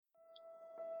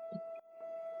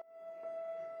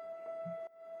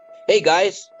Hey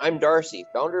guys, I'm Darcy,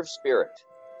 founder of Spirit.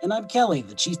 And I'm Kelly,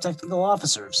 the Chief Technical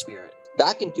Officer of Spirit.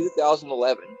 Back in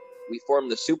 2011, we formed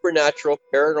the Supernatural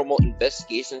Paranormal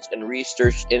Investigations and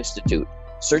Research Institute,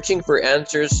 searching for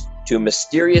answers to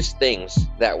mysterious things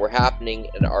that were happening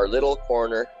in our little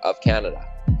corner of Canada.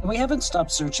 And we haven't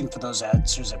stopped searching for those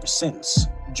answers ever since.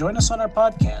 Join us on our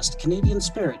podcast, Canadian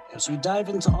Spirit, as we dive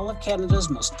into all of Canada's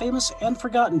most famous and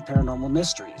forgotten paranormal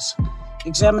mysteries.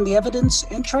 Examine the evidence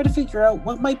and try to figure out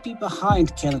what might be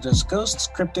behind Canada's ghosts,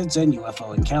 cryptids, and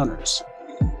UFO encounters.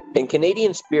 In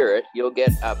Canadian Spirit, you'll get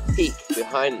a peek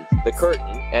behind the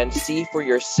curtain and see for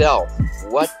yourself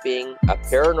what being a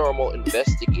paranormal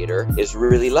investigator is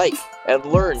really like, and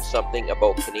learn something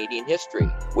about Canadian history,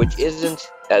 which isn't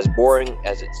as boring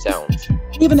as it sounds.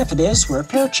 Even if it is, we're a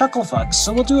pair of chuckle fucks,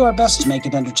 so we'll do our best to make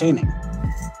it entertaining.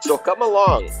 So come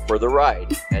along for the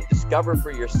ride and discover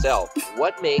for yourself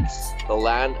what makes the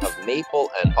land of maple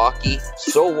and hockey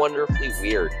so wonderfully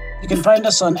weird. You can find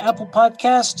us on Apple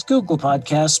Podcasts, Google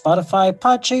Podcasts, Spotify,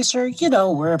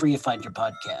 Podchaser, wherever you find your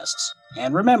podcasts.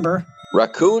 And remember,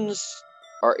 raccoons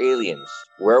are aliens,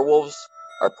 werewolves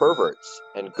are perverts,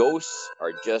 and ghosts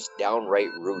are just downright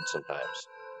rude sometimes.